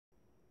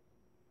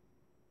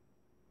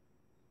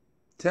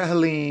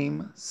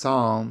Tehillim,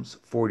 Psalms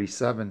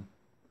 47.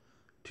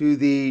 To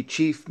the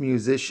chief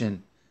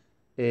musician,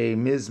 a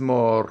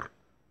mizmor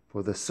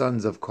for the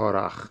sons of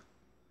Korach.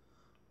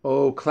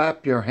 O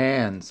clap your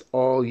hands,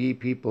 all ye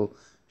people,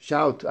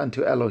 shout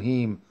unto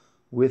Elohim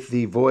with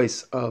the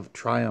voice of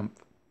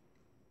triumph.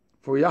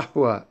 For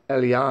Yahweh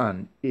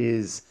Elyon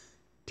is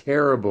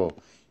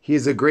terrible. He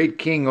is a great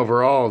king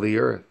over all the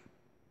earth.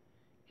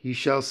 He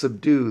shall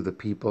subdue the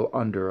people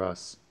under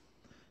us,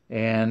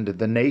 and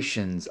the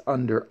nations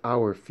under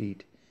our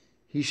feet.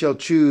 He shall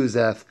choose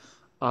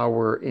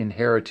our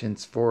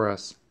inheritance for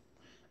us,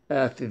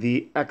 at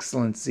the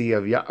excellency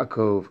of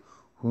Yaakov,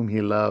 whom he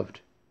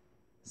loved.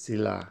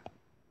 Selah.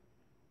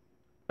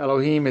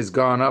 Elohim is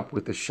gone up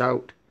with a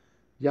shout,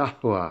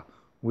 Yahweh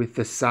with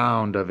the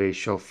sound of a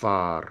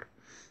shofar.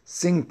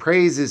 Sing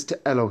praises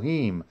to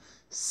Elohim.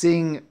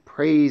 Sing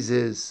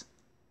praises.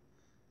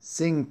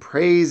 Sing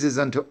praises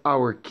unto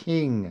our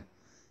King.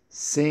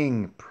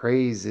 Sing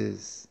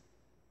praises.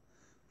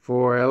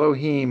 For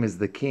Elohim is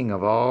the King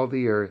of all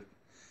the earth.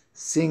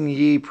 Sing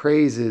ye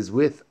praises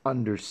with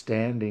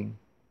understanding.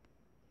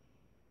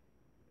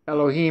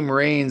 Elohim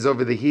reigns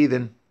over the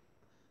heathen.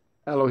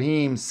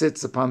 Elohim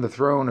sits upon the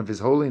throne of his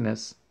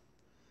holiness.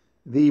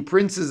 The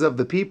princes of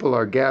the people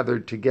are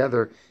gathered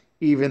together,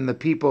 even the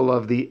people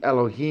of the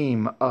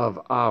Elohim of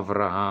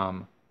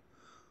Avraham.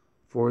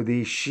 For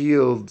the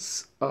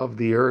shields of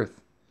the earth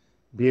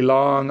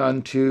belong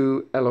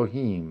unto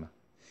Elohim.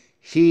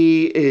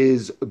 He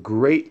is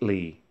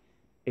greatly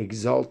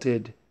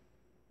exalted